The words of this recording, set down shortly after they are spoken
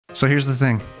So here's the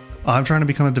thing. I'm trying to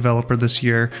become a developer this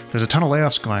year. There's a ton of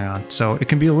layoffs going on, so it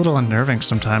can be a little unnerving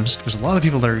sometimes. There's a lot of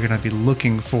people that are going to be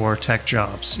looking for tech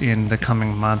jobs in the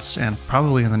coming months and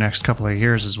probably in the next couple of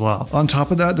years as well. On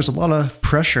top of that, there's a lot of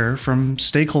pressure from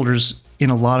stakeholders in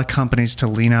a lot of companies to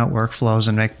lean out workflows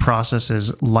and make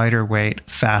processes lighter weight,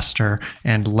 faster,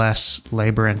 and less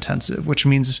labor intensive, which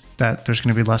means that there's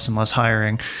going to be less and less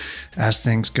hiring as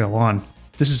things go on.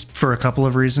 This is for a couple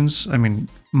of reasons. I mean,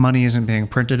 money isn't being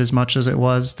printed as much as it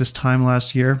was this time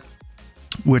last year,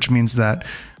 which means that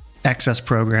excess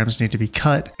programs need to be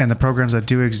cut and the programs that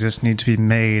do exist need to be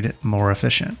made more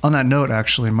efficient. On that note,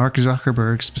 actually, Mark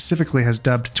Zuckerberg specifically has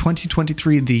dubbed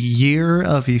 2023 the year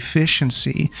of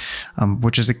efficiency,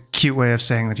 which is a cute way of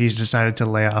saying that he's decided to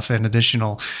lay off an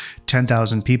additional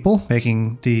 10,000 people,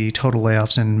 making the total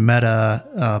layoffs in Meta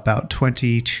about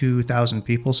 22,000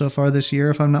 people so far this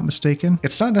year, if I'm not mistaken.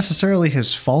 It's not necessarily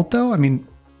his fault, though. I mean,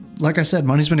 like I said,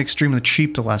 money's been extremely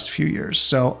cheap the last few years.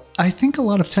 So I think a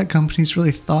lot of tech companies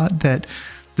really thought that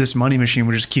this money machine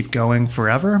would just keep going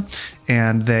forever.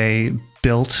 And they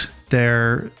built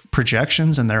their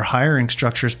projections and their hiring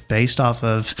structures based off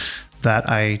of that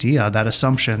idea, that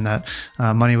assumption that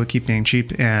money would keep being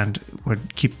cheap and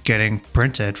would keep getting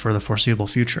printed for the foreseeable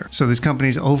future. So these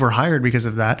companies overhired because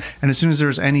of that. And as soon as there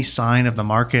was any sign of the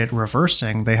market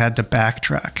reversing, they had to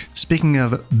backtrack. Speaking of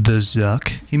the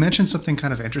Zuck, he mentioned something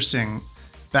kind of interesting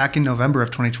back in November of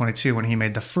 2022 when he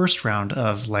made the first round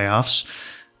of layoffs.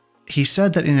 He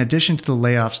said that in addition to the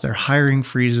layoffs, their hiring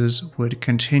freezes would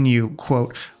continue,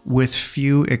 quote, with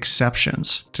few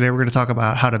exceptions. Today, we're going to talk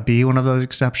about how to be one of those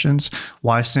exceptions,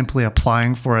 why simply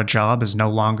applying for a job is no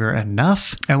longer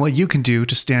enough, and what you can do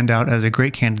to stand out as a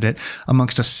great candidate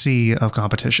amongst a sea of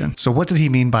competition. So what did he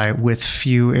mean by with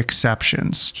few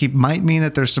exceptions? He might mean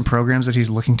that there's some programs that he's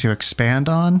looking to expand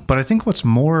on, but I think what's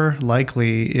more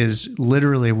likely is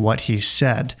literally what he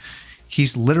said.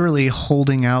 He's literally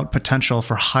holding out potential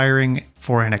for hiring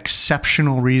for an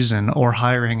exceptional reason or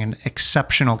hiring an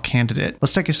exceptional candidate.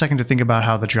 Let's take a second to think about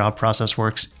how the job process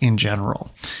works in general.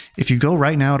 If you go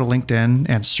right now to LinkedIn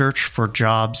and search for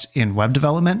jobs in web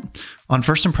development, on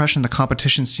first impression, the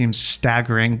competition seems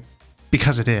staggering.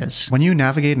 Because it is. When you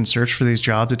navigate and search for these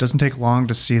jobs, it doesn't take long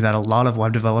to see that a lot of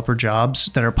web developer jobs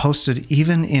that are posted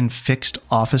even in fixed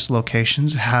office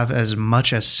locations have as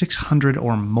much as 600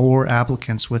 or more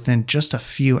applicants within just a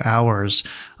few hours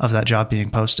of that job being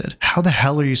posted. How the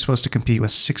hell are you supposed to compete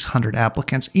with 600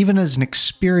 applicants, even as an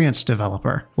experienced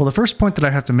developer? Well, the first point that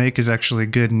I have to make is actually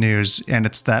good news, and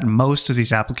it's that most of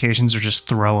these applications are just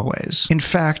throwaways. In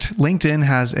fact, LinkedIn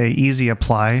has an easy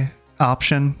apply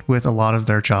option with a lot of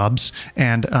their jobs.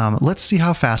 And let's see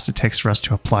how fast it takes for us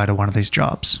to apply to one of these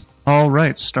jobs. All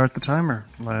right, start the timer.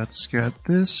 Let's get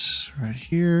this right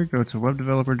here. Go to web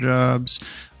developer jobs.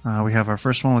 We have our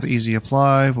first one with easy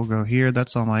apply. We'll go here.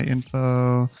 That's all my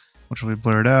info, which will be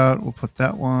blurred out. We'll put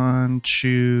that one,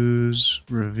 choose,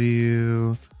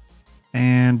 review,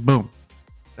 and boom.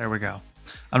 There we go.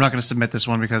 I'm not going to submit this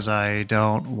one because I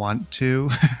don't want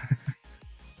to,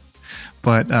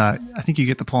 but I think you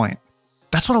get the point.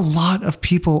 That's what a lot of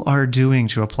people are doing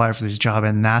to apply for this job,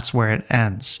 and that's where it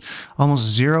ends. Almost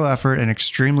zero effort and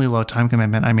extremely low time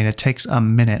commitment. I mean, it takes a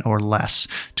minute or less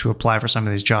to apply for some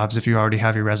of these jobs if you already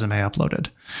have your resume uploaded.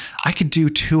 I could do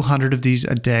 200 of these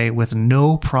a day with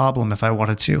no problem if I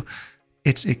wanted to.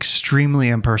 It's extremely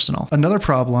impersonal. Another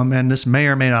problem, and this may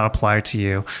or may not apply to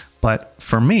you, but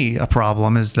for me, a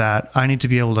problem is that I need to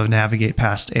be able to navigate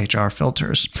past HR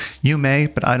filters. You may,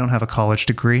 but I don't have a college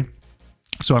degree.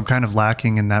 So I'm kind of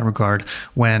lacking in that regard.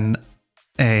 When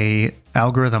a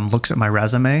algorithm looks at my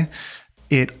resume,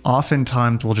 it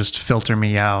oftentimes will just filter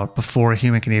me out before a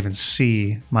human can even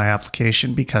see my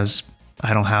application because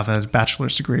I don't have a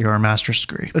bachelor's degree or a master's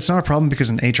degree. It's not a problem because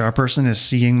an HR person is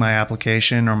seeing my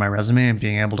application or my resume and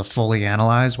being able to fully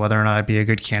analyze whether or not I'd be a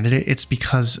good candidate. It's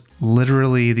because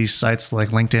literally these sites like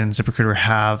LinkedIn and ZipRecruiter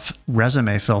have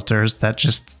resume filters that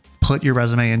just put your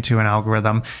resume into an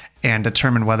algorithm and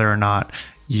determine whether or not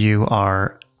you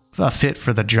are a fit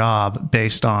for the job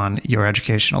based on your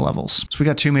educational levels. So we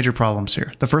got two major problems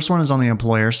here. The first one is on the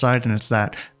employer side, and it's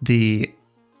that the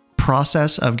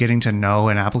process of getting to know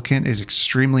an applicant is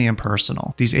extremely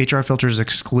impersonal. These HR filters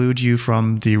exclude you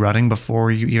from the running before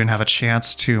you even have a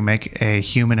chance to make a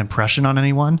human impression on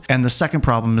anyone. And the second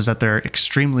problem is that they're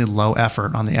extremely low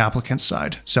effort on the applicant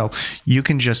side. So you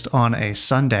can just on a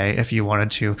Sunday, if you wanted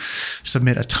to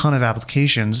submit a ton of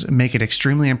applications, make it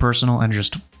extremely impersonal and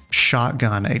just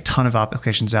shotgun a ton of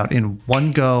applications out in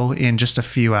one go in just a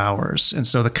few hours. And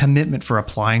so the commitment for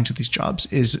applying to these jobs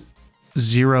is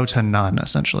 0 to none,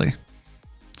 essentially.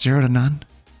 0 to none?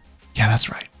 Yeah, that's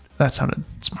right. That sounded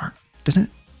smart,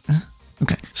 didn't it?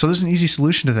 Okay. So there's an easy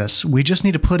solution to this. We just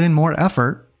need to put in more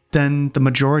effort than the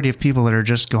majority of people that are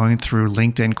just going through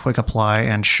LinkedIn Quick Apply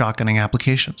and shotgunning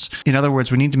applications. In other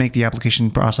words, we need to make the application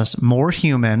process more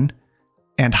human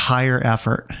and higher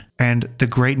effort. And the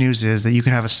great news is that you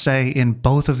can have a say in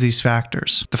both of these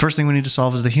factors. The first thing we need to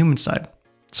solve is the human side.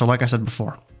 So like I said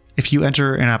before, if you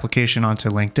enter an application onto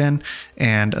LinkedIn,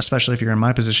 and especially if you're in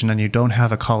my position and you don't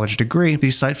have a college degree,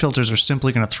 these site filters are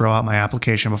simply going to throw out my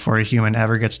application before a human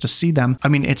ever gets to see them. I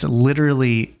mean, it's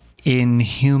literally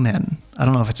inhuman. I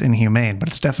don't know if it's inhumane, but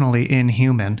it's definitely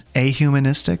inhuman.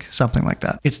 Ahumanistic, something like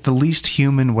that. It's the least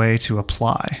human way to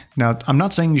apply. Now, I'm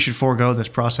not saying you should forego this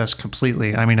process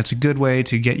completely. I mean, it's a good way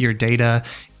to get your data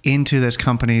into this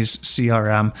company's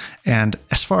CRM. And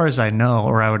as far as I know,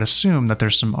 or I would assume that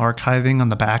there's some archiving on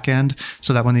the back end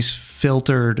so that when these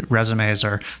filtered resumes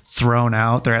are thrown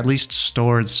out, they're at least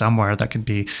stored somewhere that could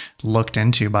be looked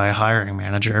into by a hiring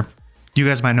manager. You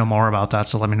guys might know more about that,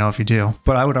 so let me know if you do.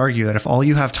 But I would argue that if all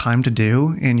you have time to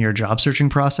do in your job searching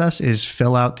process is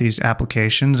fill out these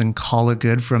applications and call it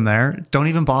good from there, don't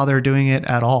even bother doing it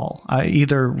at all.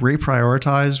 Either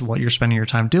reprioritize what you're spending your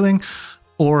time doing,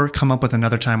 or come up with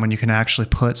another time when you can actually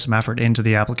put some effort into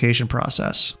the application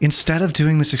process. Instead of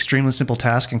doing this extremely simple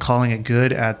task and calling it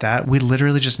good at that, we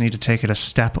literally just need to take it a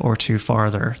step or two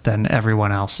farther than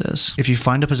everyone else is. If you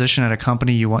find a position at a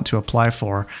company you want to apply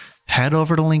for, head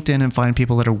over to LinkedIn and find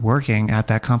people that are working at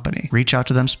that company. Reach out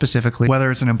to them specifically,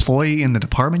 whether it's an employee in the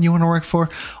department you want to work for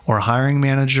or a hiring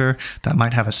manager that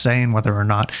might have a say in whether or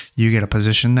not you get a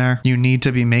position there. You need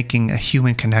to be making a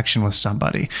human connection with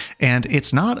somebody. And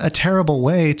it's not a terrible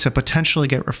way to potentially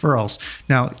get referrals.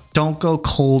 Now, don't go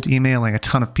cold emailing a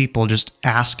ton of people just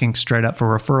asking straight up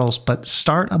for referrals, but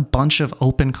start a bunch of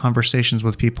open conversations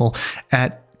with people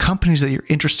at companies that you're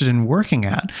interested in working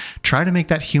at. Try to make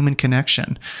that human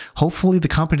connection. Hopefully the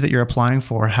company that you're applying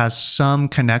for has some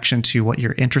connection to what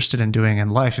you're interested in doing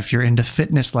in life. If you're into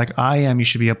fitness like I am, you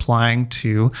should be applying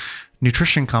to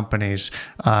nutrition companies,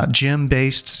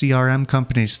 gym-based CRM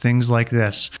companies, things like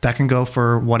this. That can go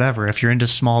for whatever. If you're into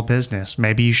small business,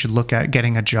 maybe you should look at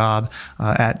getting a job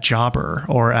at Jobber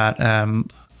or at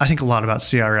I think a lot about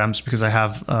CRMs because I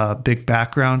have a big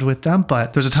background with them,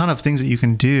 but there's a ton of things that you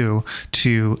can do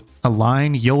to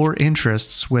align your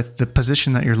interests with the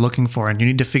position that you're looking for. And you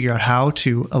need to figure out how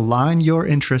to align your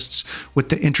interests with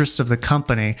the interests of the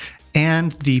company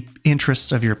and the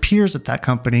interests of your peers at that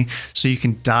company so you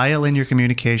can dial in your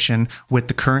communication with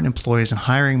the current employees and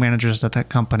hiring managers at that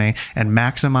company and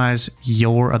maximize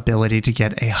your ability to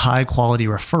get a high quality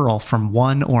referral from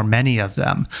one or many of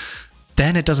them.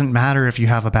 Then it doesn't matter if you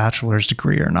have a bachelor's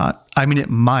degree or not. I mean, it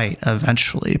might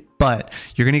eventually, but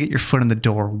you're going to get your foot in the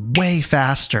door way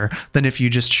faster than if you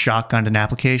just shotgunned an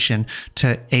application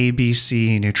to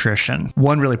ABC Nutrition.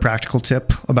 One really practical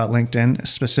tip about LinkedIn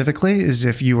specifically is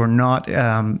if you are not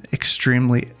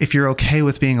if you're okay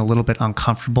with being a little bit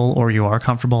uncomfortable or you are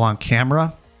comfortable on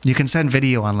camera, you can send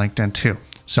video on LinkedIn too.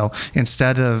 So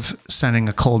instead of sending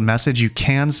a cold message, you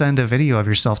can send a video of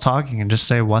yourself talking and just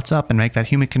say, what's up, and make that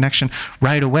human connection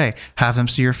right away. Have them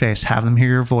see your face, have them hear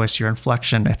your voice, your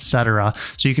inflection, etc.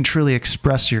 So you can truly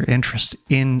express your interest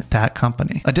in that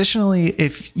company. Additionally,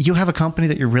 if you have a company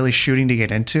that you're really shooting to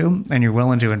get into and you're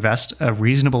willing to invest a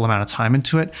reasonable amount of time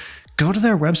into it, go to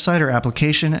their website or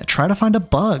application, try to find a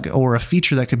bug or a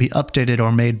feature that could be updated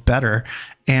or made better,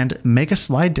 and make a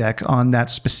slide deck on that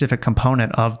specific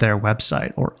component of their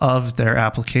website or of their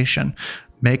application.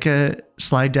 Make a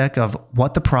slide deck of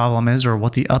what the problem is or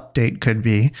what the update could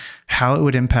be, how it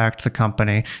would impact the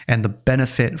company, and the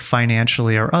benefit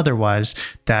financially or otherwise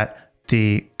that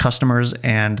the customers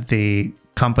and the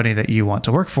company that you want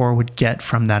to work for would get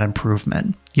from that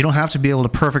improvement. You don't have to be able to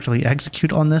perfectly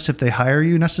execute on this if they hire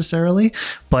you necessarily,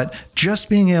 but just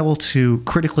being able to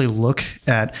critically look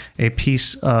at a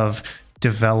piece of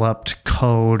developed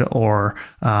code or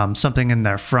something in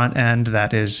their front end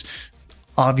that is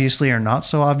obviously or not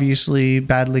so obviously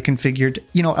badly configured.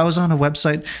 You know, I was on a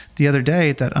website the other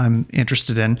day that I'm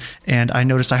interested in, and I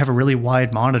noticed I have a really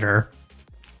wide monitor.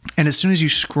 And as soon as you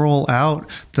scroll out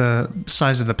the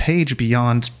size of the page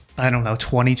beyond, I don't know,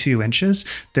 22 inches,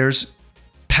 there's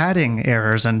padding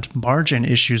errors and margin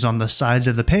issues on the sides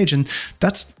of the page. And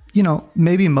that's, you know,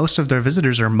 maybe most of their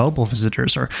visitors are mobile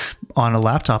visitors or on a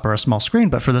laptop or a small screen.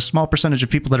 But for the small percentage of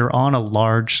people that are on a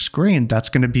large screen, that's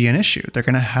going to be an issue. They're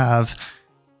going to have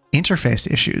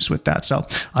interface issues with that. So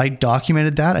I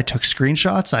documented that. I took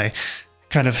screenshots. I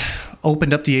kind of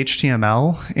opened up the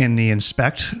HTML in the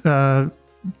inspect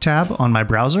tab on my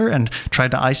browser and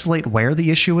tried to isolate where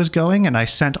the issue was going. And I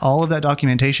sent all of that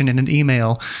documentation in an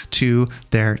email to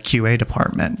their QA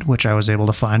department, which I was able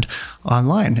to find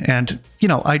online. And, you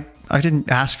know, I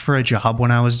didn't ask for a job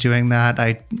when I was doing that.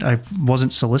 I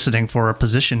wasn't soliciting for a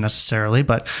position necessarily,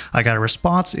 but I got a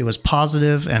response. It was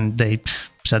positive, and they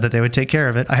said that they would take care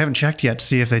of it. I haven't checked yet to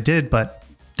see if they did, but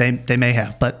they may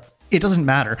have. But it doesn't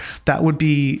matter. That would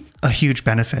be a huge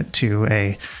benefit to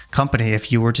a company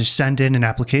if you were to send in an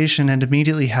application and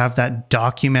immediately have that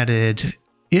documented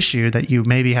issue that you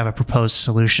maybe have a proposed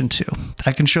solution to.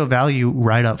 That can show value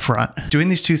right up front. Doing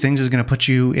these two things is going to put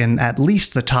you in at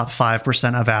least the top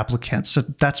 5% of applicants. So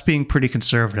that's being pretty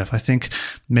conservative. I think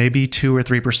maybe 2 or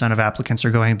 3% of applicants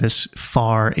are going this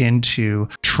far into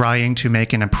trying to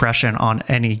make an impression on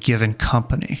any given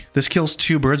company. This kills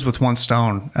two birds with one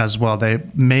stone as well. They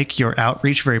make your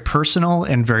outreach very personal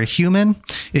and very human.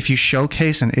 If you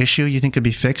showcase an issue you think could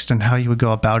be fixed and how you would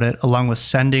go about it, along with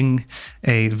sending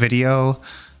a video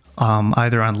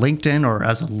either on LinkedIn or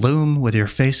as a Loom with your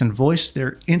face and voice,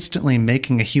 they're instantly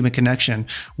making a human connection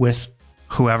with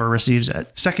whoever receives it.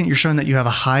 Second, you're showing that you have a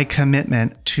high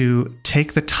commitment to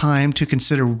take the time to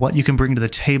consider what you can bring to the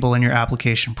table in your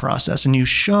application process. And you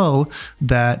show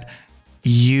that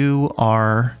you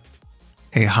are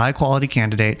a high quality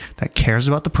candidate that cares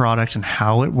about the product and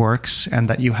how it works, and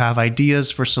that you have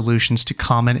ideas for solutions to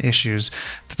common issues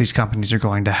that these companies are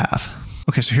going to have.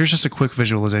 Okay, so here's just a quick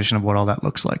visualization of what all that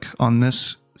looks like. On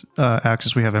this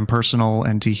axis, we have impersonal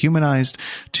and dehumanized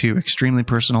to extremely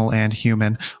personal and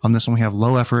human. On this one, we have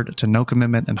low effort to no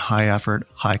commitment and high effort,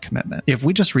 high commitment. If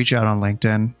we just reach out on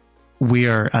LinkedIn, we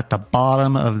are at the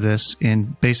bottom of this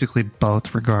in basically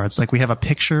both regards. Like, we have a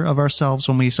picture of ourselves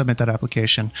when we submit that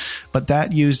application, but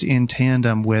that used in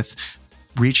tandem with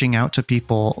reaching out to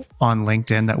people on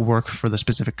LinkedIn that work for the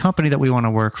specific company that we want to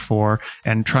work for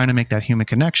and trying to make that human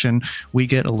connection, we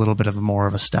get a little bit of more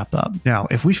of a step up. Now,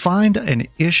 if we find an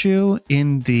issue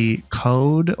in the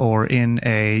code or in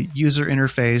a user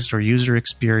interface or user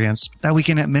experience that we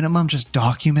can at minimum just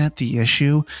document the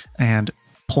issue and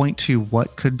point to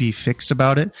what could be fixed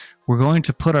about it, we're going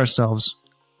to put ourselves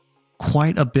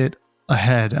quite a bit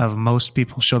ahead of most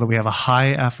people, show that we have a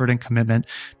high effort and commitment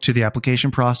to the application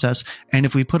process. And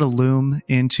if we put a Loom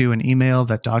into an email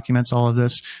that documents all of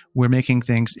this, we're making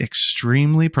things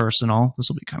extremely personal. This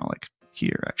will be kind of like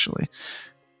here, actually.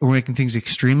 We're making things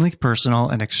extremely personal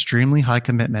and extremely high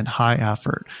commitment, high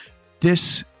effort.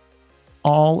 This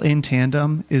all in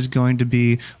tandem is going to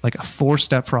be like a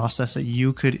 4-step process that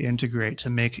you could integrate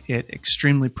to make it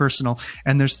extremely personal.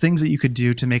 And there's things that you could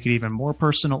do to make it even more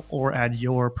personal or add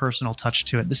your personal touch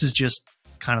to it. This is just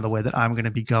kind of the way that I'm going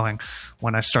to be going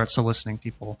when I start soliciting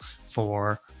people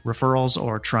for referrals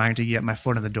or trying to get my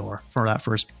foot in the door for that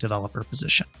first developer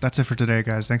position. That's it for today,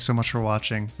 guys. Thanks so much for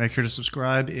watching. Make sure to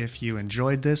subscribe if you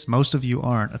enjoyed this. Most of you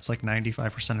aren't. It's like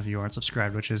 95% of you aren't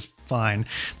subscribed, which is fine.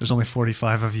 There's only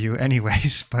 45 of you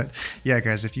anyways. But yeah,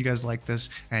 guys, if you guys like this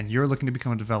and you're looking to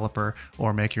become a developer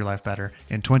or make your life better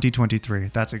in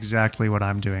 2023, that's exactly what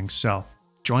I'm doing. So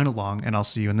join along, and I'll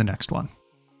see you in the next one.